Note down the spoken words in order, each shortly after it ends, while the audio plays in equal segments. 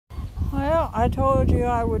Well, I told you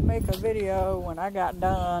I would make a video when I got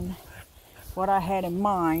done what I had in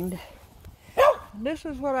mind. This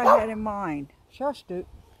is what I had in mind. Shush, dude.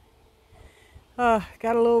 Got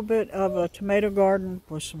a little bit of a tomato garden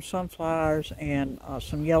with some sunflowers and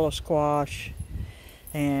some yellow squash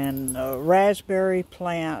and a raspberry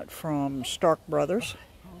plant from Stark Brothers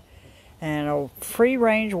and a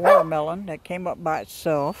free-range watermelon that came up by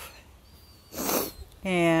itself.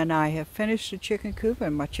 And I have finished the chicken coop,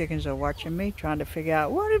 and my chickens are watching me, trying to figure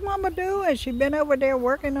out, what is Mama doing? She's been over there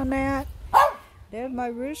working on that. There's my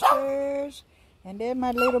roosters, and there's my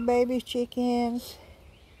little baby chickens.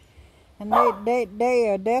 And they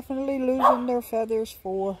are definitely losing their feathers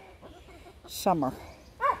for summer.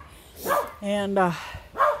 And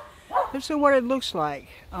this is what it looks like.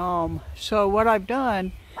 So what I've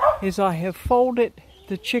done is I have folded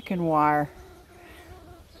the chicken wire,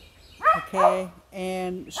 okay,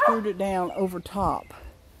 and screwed it down over top.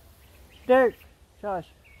 Dirt, shush.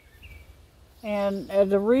 And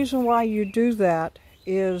the reason why you do that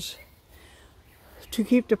is to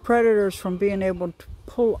keep the predators from being able to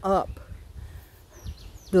pull up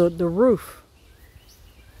the roof.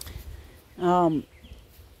 I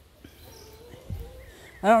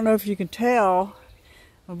don't know if you can tell,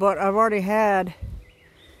 but I've already had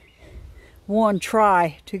one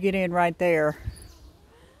try to get in right there.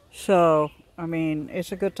 So, I mean,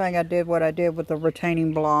 it's a good thing I did what I did with the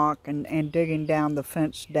retaining block and digging down the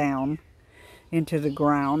fence down into the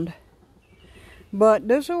ground. But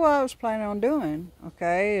this is what I was planning on doing,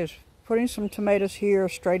 okay, is putting some tomatoes here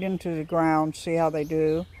straight into the ground, see how they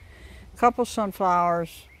do. A couple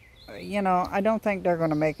sunflowers. You know, I don't think they're going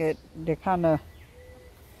to make it. They're kind of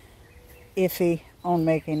iffy on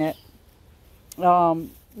making it.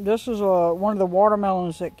 This is one of the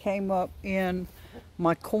watermelons that came up in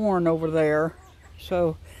my corn over there.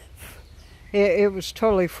 So it was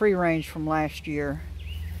totally free range from last year.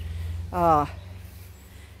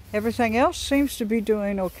 Everything else seems to be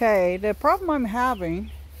doing okay. The problem I'm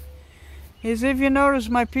having is, if you notice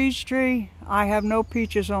my peach tree, I have no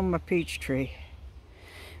peaches on my peach tree.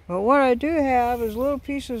 But what I do have is little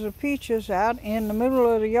pieces of peaches out in the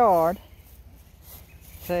middle of the yard.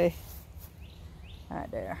 See?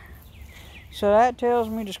 Right there. So that tells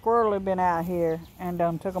me the squirrel had been out here and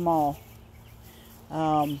took them all.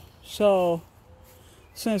 So,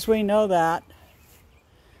 since we know that,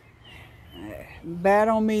 bad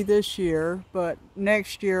on me this year, but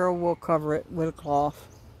next year we'll cover it with a cloth.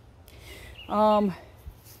 My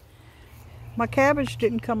cabbage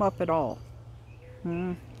didn't come up at all.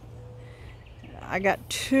 I got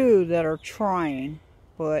two that are trying,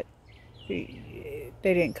 but they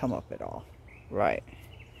didn't come up at all. Right.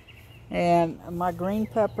 And my green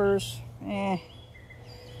peppers,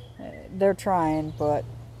 they're trying, but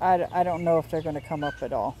I don't know if they're going to come up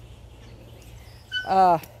at all.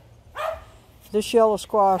 This yellow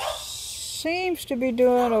squash seems to be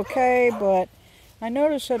doing okay, but I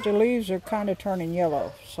noticed that the leaves are kind of turning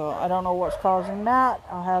yellow. So I don't know what's causing that.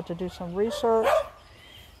 I'll have to do some research.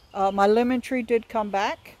 My lemon tree did come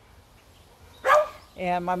back.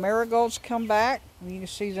 And my marigolds come back. You can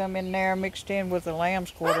see them in there mixed in with the lamb's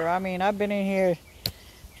quarter. I mean, I've been in here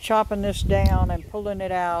chopping this down and pulling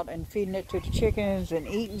it out and feeding it to the chickens and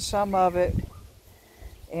eating some of it.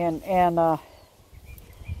 And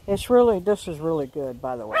this is really good,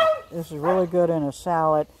 by the way. This is really good in a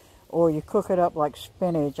salad, or you cook it up like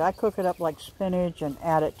spinach. I cook it up like spinach and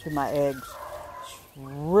add it to my eggs. It's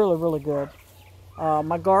really, really good.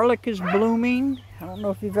 My garlic is blooming. I don't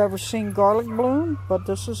know if you've ever seen garlic bloom, but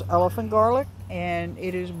this is elephant garlic, and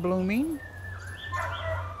it is blooming.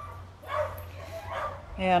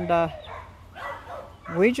 And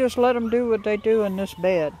we just let them do what they do in this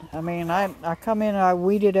bed. I mean, I come in and I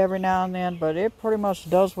weed it every now and then, but it pretty much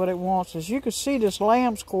does what it wants. As you can see, this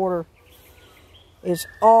lamb's quarter is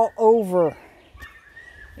all over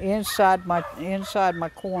inside my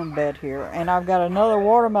corn bed here. And I've got another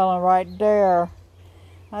watermelon right there.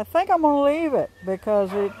 I think I'm going to leave it because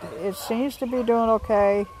it seems to be doing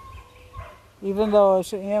okay, even though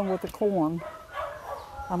it's in with the corn.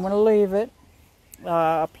 I'm going to leave it.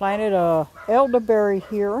 I planted a elderberry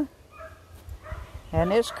here,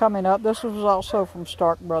 and it's coming up. This was also from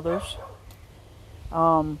Stark Brothers.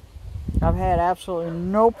 I've had absolutely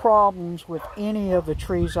no problems with any of the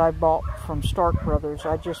trees I bought from Stark Brothers.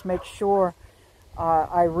 I just make sure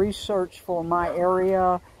I research for my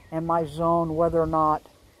area and my zone whether or not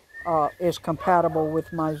is compatible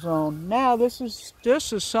with my zone. Now this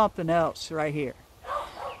is something else right here.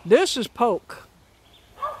 This is poke.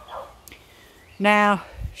 Now,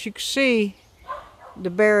 as you can see,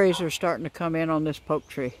 the berries are starting to come in on this poke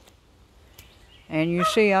tree. And you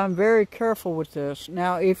see, I'm very careful with this.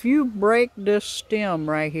 Now, if you break this stem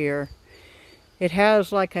right here, it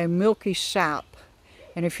has like a milky sap.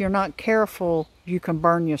 And if you're not careful, you can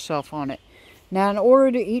burn yourself on it. Now, in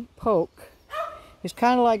order to eat poke, it's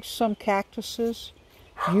kind of like some cactuses.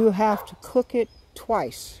 You have to cook it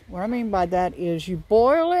twice. What I mean by that is you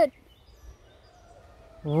boil it,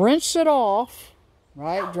 rinse it off,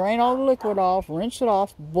 right? Drain all the liquid off, rinse it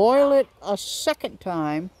off, boil it a second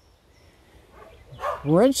time,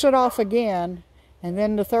 rinse it off again, and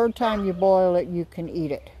then the third time you boil it, you can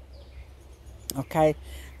eat it. Okay?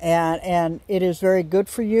 And it is very good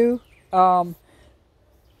for you. It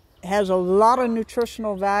has a lot of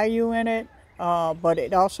nutritional value in it, but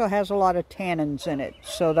it also has a lot of tannins in it.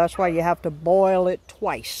 So that's why you have to boil it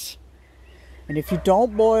twice. And if you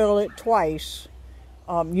don't boil it twice,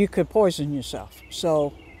 you could poison yourself.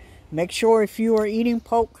 So make sure if you are eating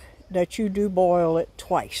poke that you do boil it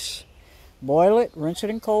twice. Boil it, rinse it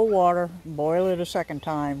in cold water, boil it a second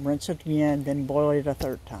time, rinse it again, then boil it a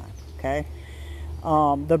third time. Okay?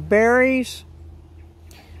 The berries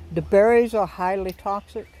are highly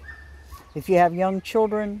toxic. If you have young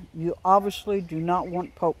children, you obviously do not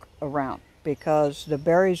want poke around because the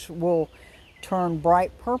berries will turn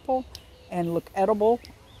bright purple and look edible,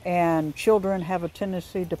 and children have a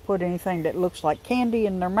tendency to put anything that looks like candy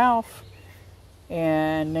in their mouth,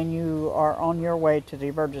 and then you are on your way to the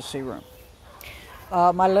emergency room.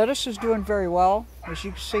 My lettuce is doing very well. As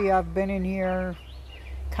you can see, I've been in here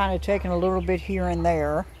kind of taking a little bit here and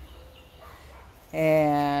there.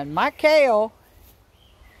 And my kale,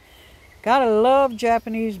 gotta love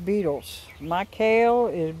Japanese beetles. My kale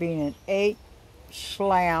is being ate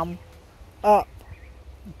slam up,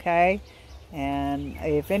 okay? And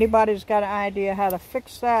if anybody's got an idea how to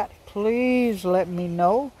fix that, please let me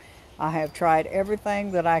know. I have tried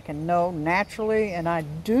everything that I can know naturally, and I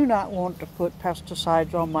do not want to put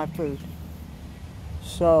pesticides on my food.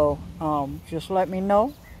 So just let me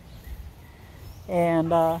know.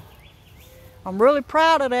 And I'm really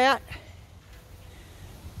proud of that.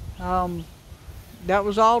 That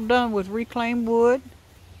was all done with reclaimed wood.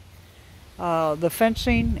 The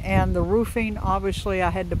fencing and the roofing, obviously I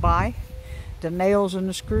had to buy. The nails and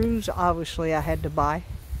the screws, obviously I had to buy.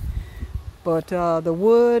 But the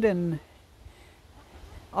wood and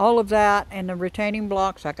all of that and the retaining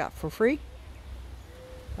blocks I got for free.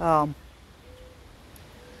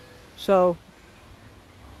 So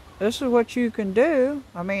this is what you can do.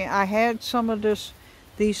 I mean, I had some of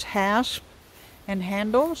these hasp and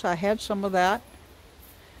handles. I had some of that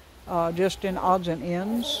just in odds and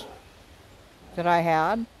ends that I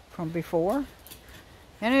had from before.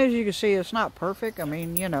 And as you can see, it's not perfect. I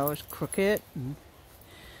mean, you know, it's crooked.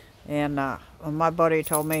 And my buddy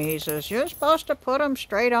told me, he says, you're supposed to put them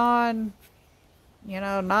straight on, you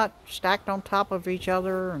know, not stacked on top of each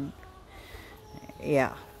other. And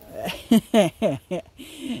yeah.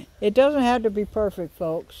 It doesn't have to be perfect,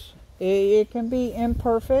 folks. It can be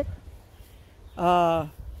imperfect.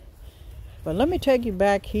 But let me take you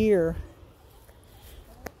back here.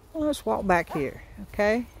 Well, let's walk back here,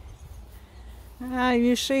 okay?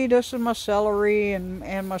 You see, this is my celery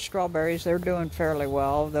and my strawberries. They're doing fairly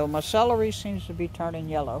well, though my celery seems to be turning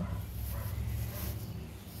yellow.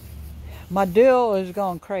 My dill is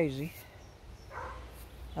going crazy.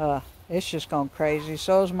 It's just gone crazy.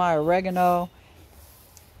 So is my oregano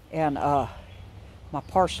and my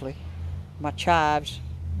parsley, my chives.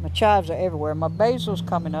 My chives are everywhere. My basil's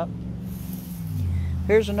coming up.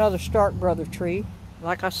 Here's another Stark Brother tree.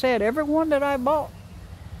 Like I said, every one that I bought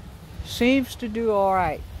seems to do all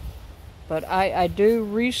right. But I do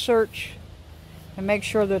research and make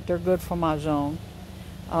sure that they're good for my zone.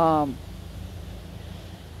 My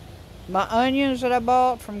onions that I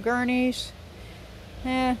bought from Gurney's,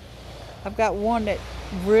 I've got one that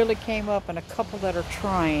really came up and a couple that are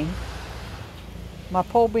trying. My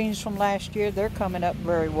pole beans from last year, they're coming up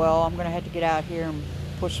very well. I'm going to have to get out here and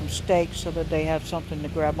put some stakes so that they have something to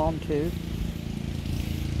grab onto.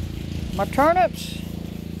 My turnips,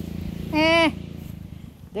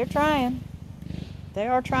 they're trying. They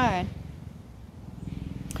are trying.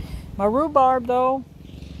 My rhubarb, though,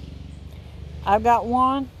 I've got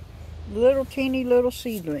one little teeny little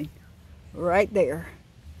seedling right there.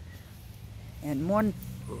 And one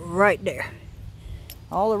right there.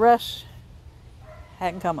 All the rest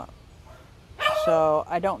hadn't come up. So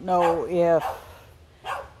I don't know if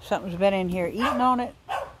something's been in here eating on it.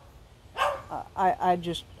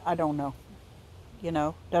 I don't know. You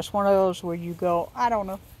know, that's one of those where you go, I don't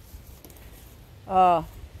know.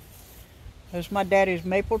 There's my daddy's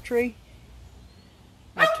maple tree.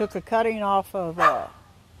 I took a cutting off of a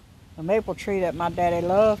maple tree that my daddy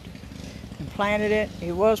loved and planted it.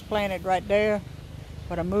 It was planted right there,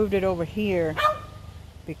 but I moved it over here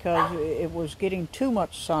because it was getting too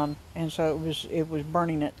much sun, and so it was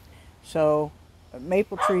burning it. So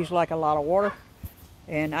maple trees like a lot of water,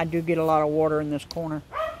 and I do get a lot of water in this corner,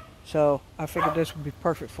 so I figured this would be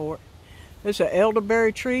perfect for it. This is an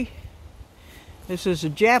elderberry tree. This is a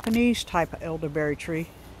Japanese type of elderberry tree,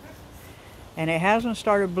 and it hasn't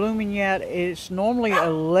started blooming yet. It's normally a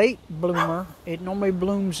late bloomer. It normally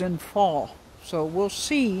blooms in fall, so we'll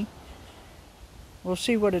see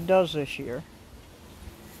what it does this year.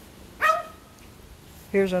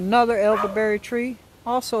 Here's another elderberry tree,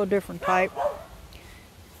 also a different type,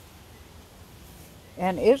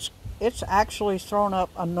 and it's actually thrown up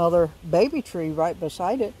another baby tree right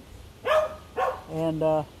beside it,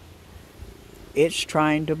 and it's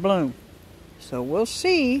trying to bloom. So we'll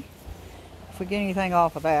see if we get anything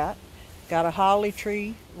off of that. Got a holly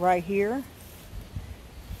tree right here,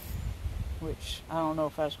 which I don't know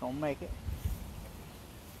if that's gonna make it.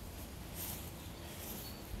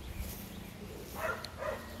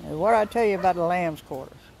 And what I tell you about the lamb's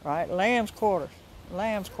quarters, right? Lamb's quarters,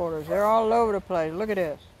 they're all over the place. Look at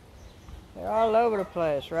this. They're all over the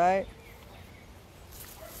place, right?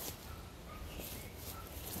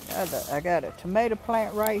 I got a tomato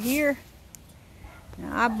plant right here.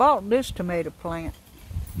 Now, I bought this tomato plant.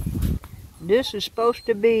 This is supposed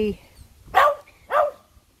to be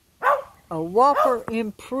a Whopper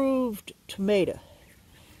improved tomato.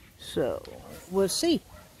 So, we'll see.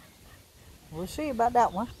 We'll see about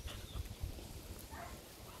that one.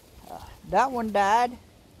 That one died.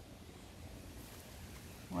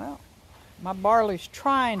 Well, my barley's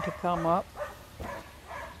trying to come up.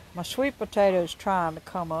 My sweet potato is trying to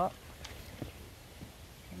come up.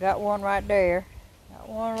 Got one right there. Got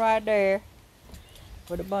one right there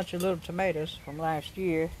with a bunch of little tomatoes from last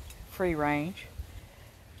year, free range.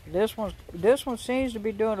 This one seems to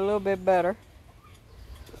be doing a little bit better.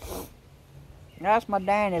 That's my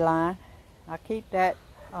dandelion. I keep that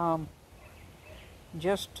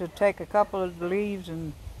just to take a couple of the leaves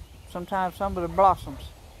and sometimes some of the blossoms.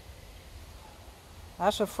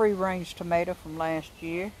 That's a free range tomato from last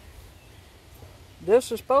year.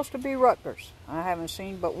 This is supposed to be Rutgers. I haven't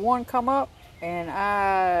seen but one come up, and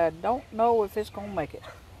I don't know if it's going to make it.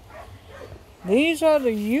 These are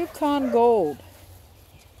the Yukon Gold.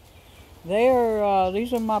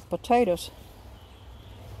 These are my potatoes.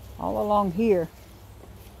 All along here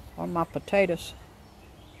are my potatoes.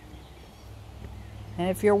 And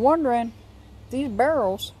if you're wondering, these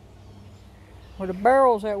barrels were the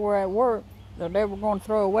barrels that were at work that they were going to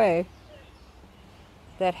throw away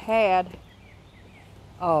that had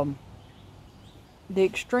the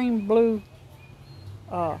extreme blue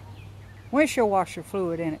windshield washer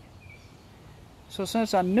fluid in it. So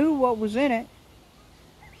since I knew what was in it,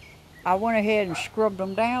 I went ahead and scrubbed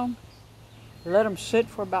them down, let them sit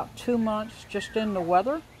for about 2 months just in the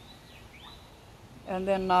weather, and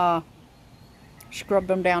then scrubbed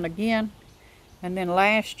them down again. And then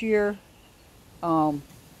last year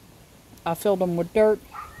I filled them with dirt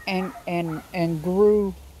and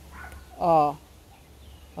grew a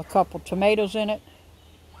couple tomatoes in it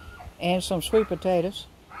and some sweet potatoes.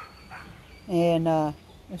 And the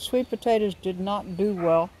sweet potatoes did not do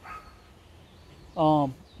well.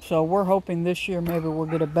 So we're hoping this year maybe we'll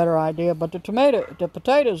get a better idea. But the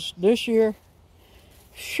potatoes this year,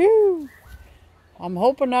 shoo! I'm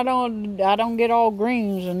hoping I don't get all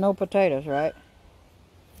greens and no potatoes, right?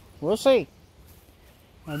 We'll see.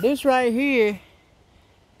 Now this right here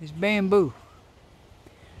is bamboo.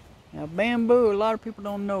 Now bamboo, a lot of people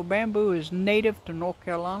don't know, bamboo is native to North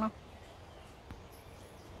Carolina.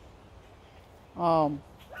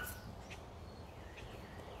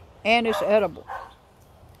 And it's edible.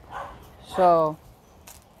 So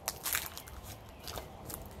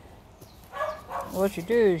what you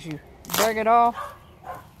do is you break it off.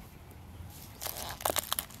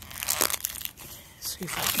 Let's see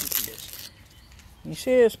if I can do this. You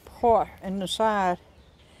see this part in the side?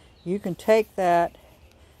 You can take that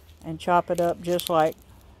and chop it up just like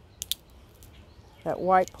that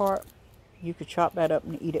white part. You could chop that up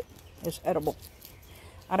and eat it. It's edible.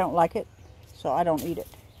 I don't like it, so I don't eat it.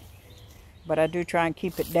 But I do try and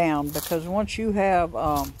keep it down, because once you have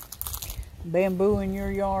bamboo in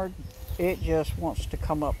your yard, it just wants to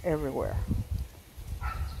come up everywhere.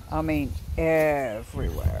 I mean,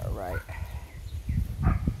 everywhere, right?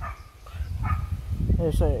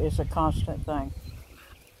 It's a constant thing.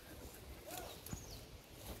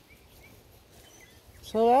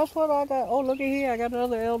 So that's what I got. Oh, look at here. I got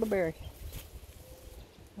another elderberry.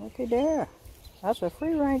 Look at there. That's a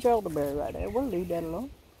free range elderberry right there. We'll leave that alone.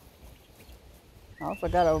 I also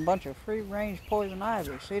got a bunch of free-range poison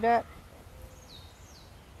ivy. See that?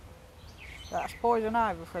 That's poison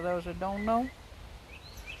ivy for those that don't know.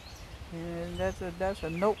 And that's a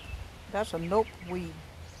nope weed.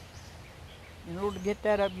 In order to get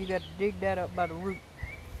that up, you got to dig that up by the root.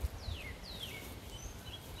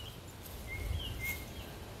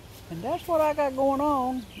 And that's what I got going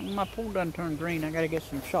on. My pool done turned green. I got to get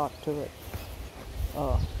some shot to it.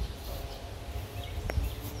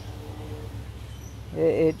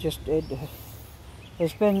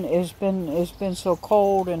 It's been so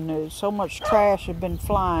cold, and so much trash has been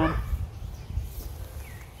flying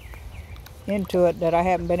into it that I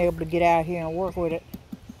haven't been able to get out here and work with it.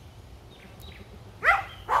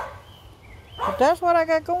 But that's what I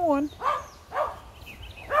got going.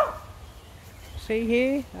 See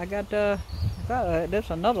here, I got this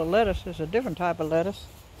another lettuce. It's a different type of lettuce.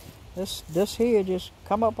 This here just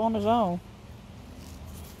come up on its own.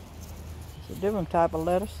 It's a different type of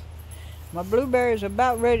lettuce. My blueberries are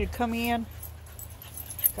about ready to come in.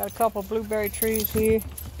 Got a couple of blueberry trees here.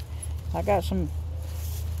 I got some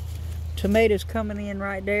tomatoes coming in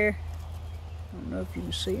right there. I don't know if you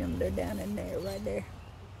can see them. They're down in there, right there.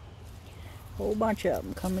 Whole bunch of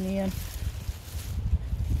them coming in.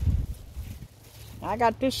 I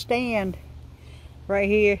got this stand right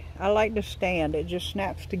here. I like this stand. It just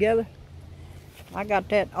snaps together. I got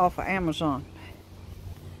that off of Amazon.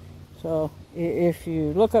 So if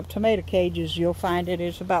you look up tomato cages, you'll find it.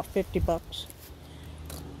 It's about 50 bucks.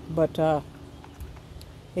 But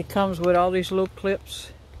it comes with all these little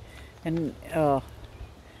clips and a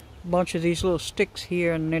bunch of these little sticks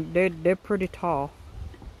here, and they're pretty tall.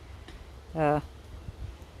 My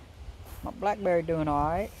blackberry doing all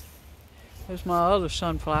right. This is my other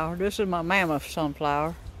sunflower. This is my mammoth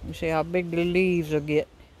sunflower. You see how big the leaves will get.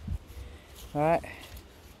 Alright.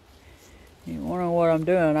 You wonder what I'm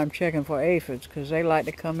doing? I'm checking for aphids, because they like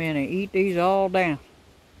to come in and eat these all down.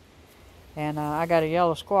 And I got a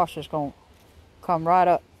yellow squash that's going to come right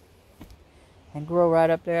up and grow right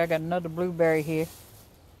up there. I got another blueberry here.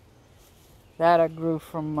 That I grew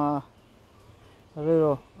from a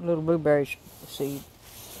little blueberry seed.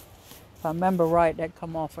 If I remember right, that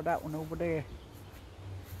come off of that one over there.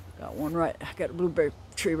 Got one right. I got a blueberry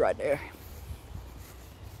tree right there.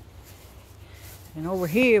 And over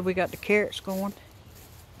here we got the carrots going.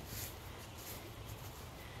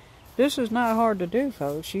 This is not hard to do,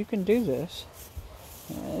 folks. You can do this.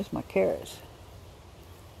 There's my carrots.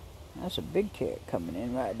 That's a big carrot coming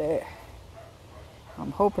in right there.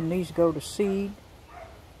 I'm hoping these go to seed.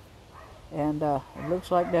 And it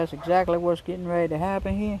looks like that's exactly what's getting ready to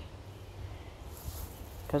happen here.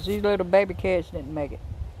 Because these little baby carrots didn't make it.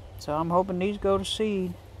 So I'm hoping these go to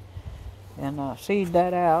seed. And seed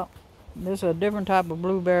that out. This is a different type of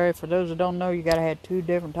blueberry. For those that don't know, you got to have two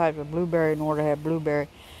different types of blueberry in order to have blueberry.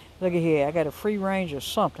 Look at here. I got a free range of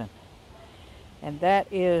something. And that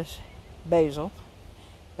is basil.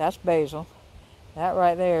 That's basil. That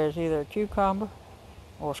right there is either a cucumber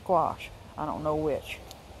or squash. I don't know which.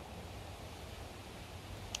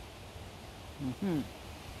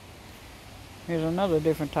 Here's another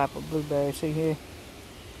different type of blueberry. See here?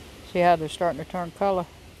 See how they're starting to turn color?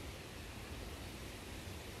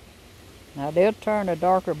 Now they'll turn a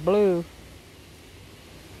darker blue,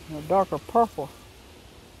 a darker purple,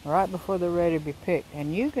 right before they're ready to be picked.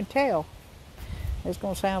 And you can tell, it's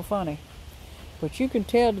going to sound funny, but you can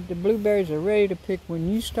tell that the blueberries are ready to pick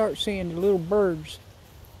when you start seeing the little birds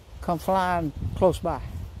come flying close by.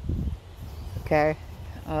 Okay?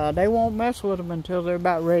 They won't mess with them until they're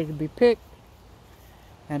about ready to be picked.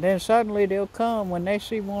 And then suddenly they'll come when they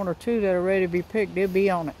see one or two that are ready to be picked. They'll be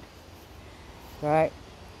on it. Right?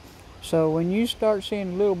 So when you start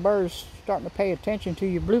seeing little birds starting to pay attention to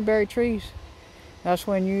your blueberry trees, that's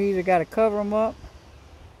when you either got to cover them up,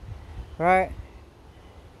 right,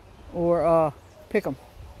 or pick them.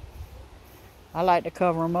 I like to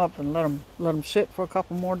cover them up and let them sit for a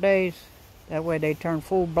couple more days. That way they turn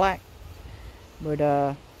full black.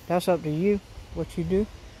 But that's up to you, what you do.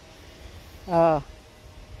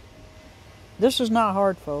 This is not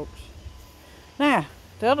hard, folks. Now,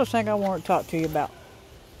 the other thing I want to talk to you about.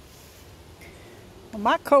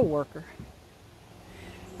 My co-worker.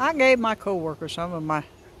 I gave my co-worker some of my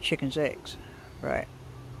chicken's eggs, right?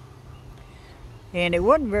 And it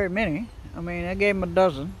wasn't very many. I mean, I gave him a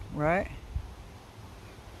dozen, right?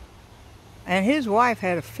 And his wife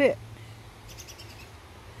had a fit.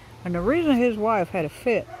 And the reason his wife had a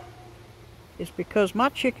fit is because my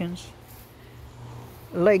chickens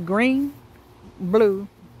lay green, blue,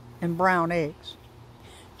 and brown eggs.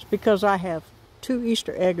 It's because I have 2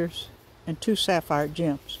 Easter eggers and 2 sapphire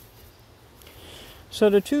gems. So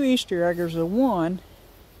the two Easter eggers, the one,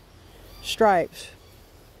 Stripes,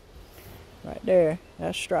 right there,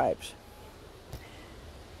 that's Stripes,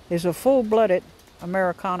 is a full-blooded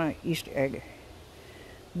Americana Easter egger.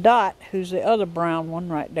 Dot, who's the other brown one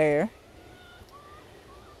right there,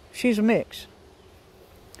 she's a mix.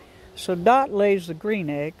 So Dot lays the green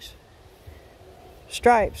eggs,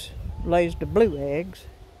 Stripes lays the blue eggs,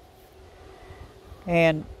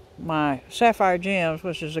 and my Sapphire Gems,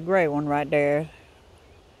 which is a gray one right there,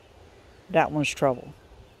 that one's Trouble.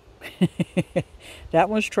 That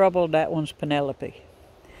one's Trouble, that one's Penelope.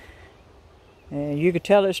 And you could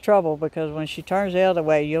tell it's Trouble because when she turns the other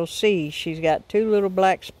way, you'll see she's got two little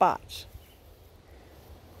black spots.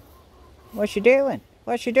 What you doing?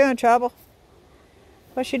 What you doing, Trouble?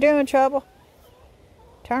 What you doing, Trouble?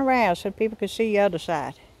 Turn around so people can see the other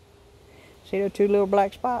side. See those two little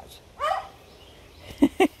black spots?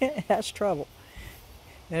 That's Trouble.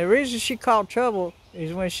 And the reason she called Trouble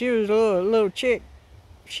is when she was a little chick,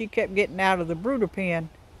 she kept getting out of the brooder pen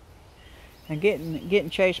and getting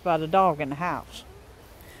chased by the dog in the house.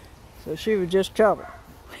 So she was just Trouble.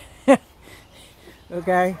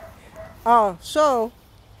 Okay? So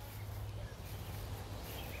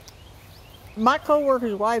my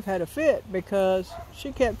co-worker's wife had a fit because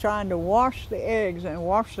she kept trying to wash the eggs and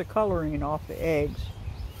wash the coloring off the eggs.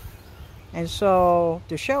 And so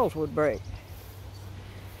the shells would break.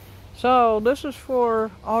 So this is for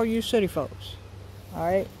all you city folks.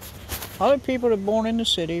 Alright? All the people that are born in the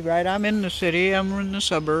city, right? I'm in the city, I'm in the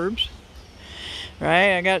suburbs.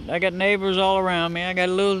 Right? I got neighbors all around me. I got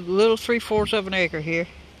a little 3/4 of an acre here.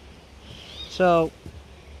 So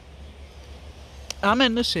I'm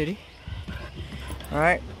in the city.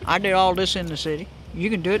 Alright? I did all this in the city. You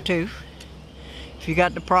can do it too. If you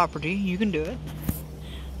got the property, you can do it.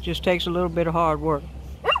 Just takes a little bit of hard work.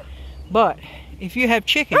 But if you have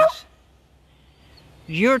chickens,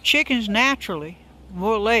 your chickens naturally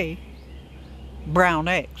will lay brown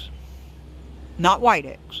eggs, not white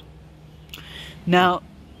eggs. Now,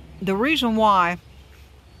 the reason why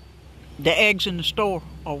the eggs in the store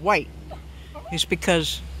are white is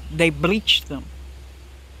because they bleached them.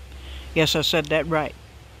 Yes, I said that right.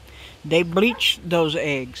 They bleach those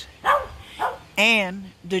eggs.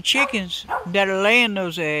 And the chickens that are laying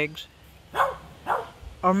those eggs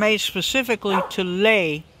are made specifically to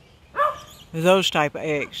lay those type of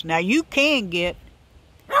eggs. Now you can get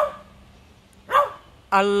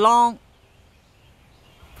a long,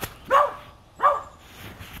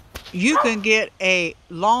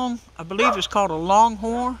 I believe it's called a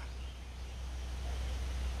longhorn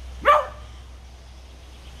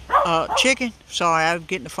chicken. Sorry, I was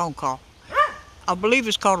getting a phone call. I believe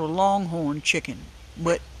it's called a longhorn chicken.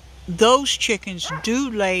 But those chickens do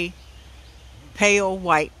lay pale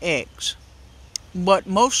white eggs. But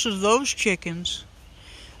most of those chickens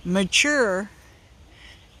mature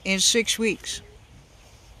in 6 weeks.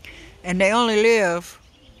 And they only live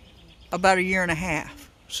about 1.5 years.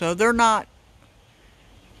 So they're not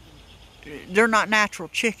natural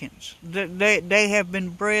chickens. They have been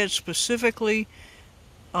bred specifically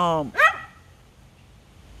to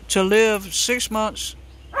live 6 months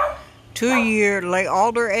to 1 year, lay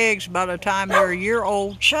all their eggs by the time they're 1 year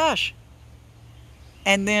old. Shush!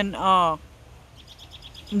 And then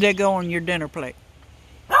they go on your dinner plate.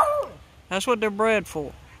 That's what they're bred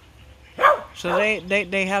for. So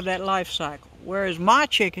they have that life cycle. Whereas my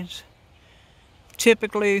chickens,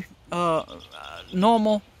 typically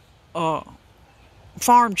normal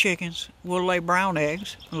farm chickens will lay brown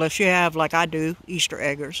eggs, unless you have, like I do, Easter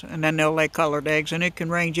eggers, and then they'll lay colored eggs, and it can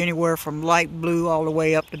range anywhere from light blue all the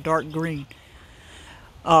way up to dark green,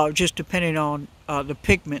 just depending on the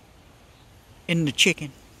pigment in the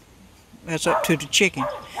chicken. That's up to the chicken.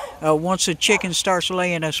 Once a chicken starts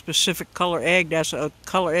laying a specific color egg, that's a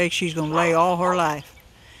color egg she's going to lay all her life.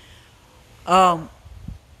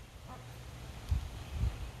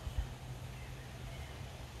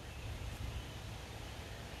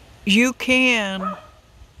 You can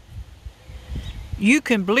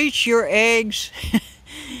bleach your eggs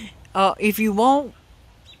if you want.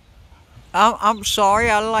 I'm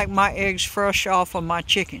sorry, I like my eggs fresh off of my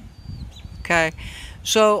chicken. Okay,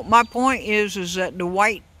 so my point is that the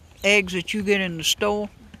white eggs that you get in the store,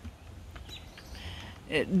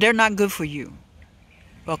 they're not good for you.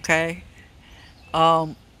 Okay, are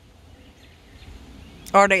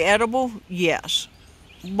they edible? Yes,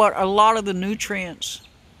 but a lot of the nutrients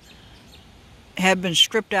have been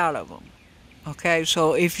stripped out of them. Okay,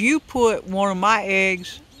 so if you put one of my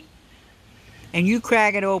eggs and you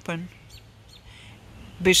crack it open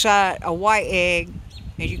beside a white egg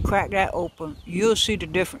and you crack that open, you'll see the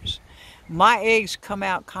difference. My eggs come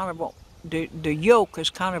out kind of the yolk is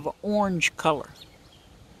kind of an orange color,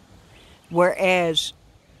 whereas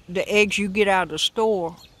the eggs you get out of the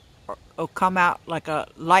store will come out like a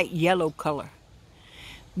light yellow color.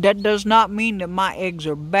 That does not mean that my eggs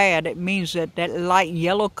are bad. It means that that light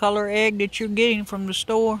yellow color egg that you're getting from the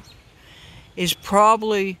store is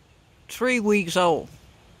probably 3 weeks old.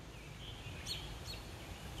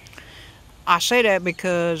 I say that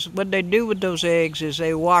because what they do with those eggs is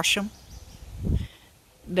they wash them.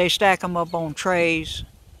 They stack them up on trays.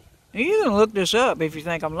 You can look this up if you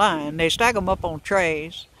think I'm lying. They stack them up on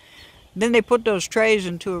trays. Then they put those trays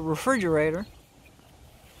into a refrigerator.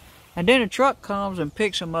 And then a truck comes and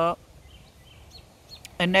picks them up.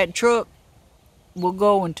 And that truck will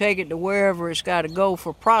go and take it to wherever it's got to go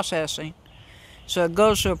for processing. So it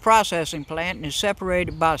goes to a processing plant and is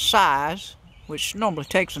separated by size, which normally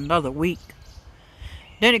takes another week.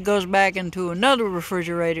 Then it goes back into another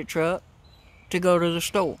refrigerated truck to go to the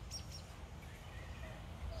store.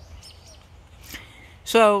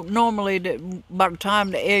 So normally, by the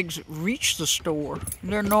time the eggs reach the store,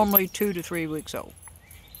 they're normally 2 to 3 weeks old.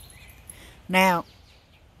 Now,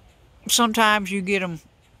 sometimes you get them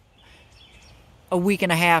a week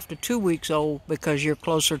and a half to 2 weeks old because you're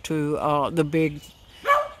closer to the big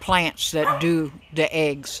plants that do the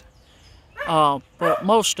eggs. But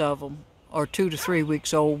most of them are 2 to 3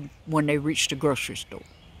 weeks old when they reach the grocery store,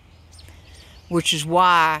 which is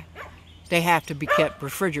why they have to be kept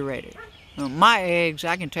refrigerated. My eggs,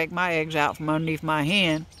 I can take my eggs out from underneath my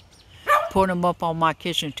hen, put them up on my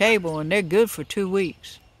kitchen table, and they're good for 2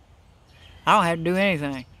 weeks. I don't have to do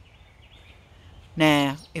anything.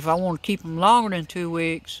 Now, if I want to keep them longer than 2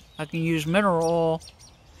 weeks, I can use mineral oil,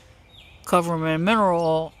 cover them in mineral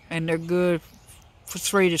oil, and they're good for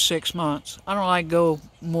 3 to 6 months. I don't like to go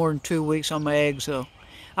more than 2 weeks on my eggs, though.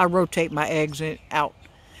 I rotate my eggs out.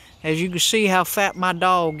 As you can see how fat my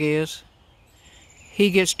dog is, he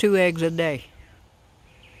gets 2 eggs a day.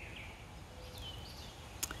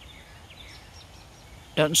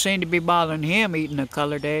 Doesn't seem to be bothering him eating the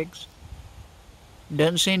colored eggs.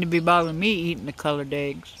 Doesn't seem to be bothering me eating the colored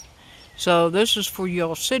eggs. So this is for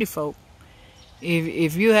y'all city folk.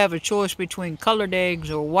 If you have a choice between colored eggs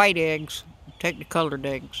or white eggs, take the colored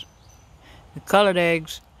eggs. The colored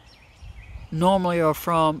eggs normally are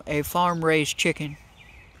from a farm-raised chicken.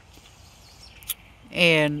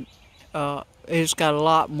 And it's got a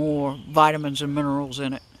lot more vitamins and minerals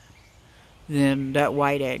in it than that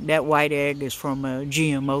white egg. That white egg is from a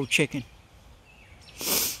GMO chicken.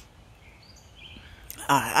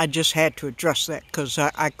 I just had to address that because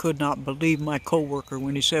I could not believe my coworker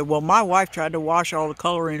when he said, well, my wife tried to wash all the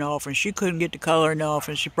coloring off and she couldn't get the coloring off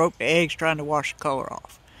and she broke the eggs trying to wash the color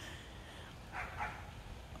off.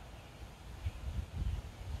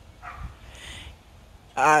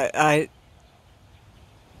 I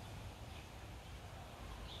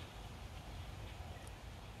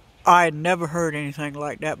had never heard anything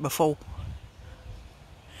like that before.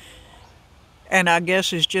 And I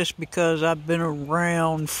guess it's just because I've been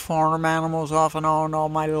around farm animals off and on all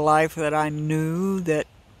my life that I knew that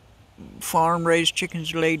farm-raised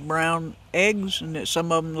chickens laid brown eggs and that some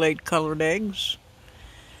of them laid colored eggs.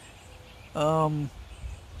 But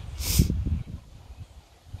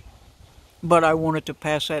I wanted to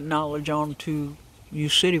pass that knowledge on to you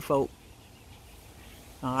city folk.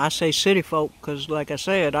 I say city folk because, like I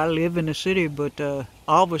said, I live in the city, but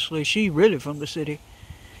obviously she's really from the city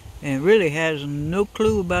and really has no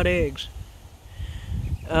clue about eggs.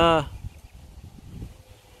 So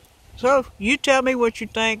you tell me what you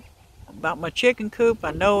think about my chicken coop.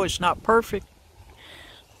 I know it's not perfect.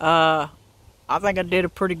 I think I did a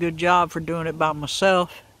pretty good job for doing it by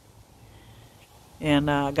myself.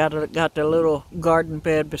 And I got the little garden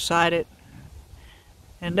bed beside it.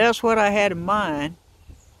 And that's what I had in mind.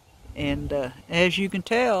 And as you can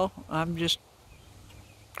tell, I'm just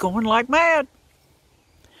going like mad.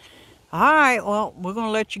 Alright, well, we're going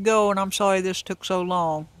to let you go, and I'm sorry this took so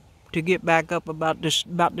long to get back up about this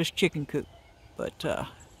chicken coop. But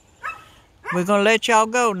we're going to let y'all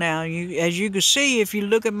go now. As you can see, if you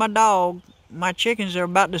look at my dog, my chickens are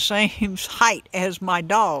about the same height as my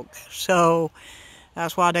dog. So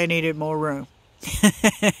that's why they needed more room.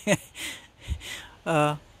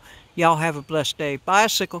 Y'all have a blessed day.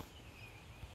 Bicycle.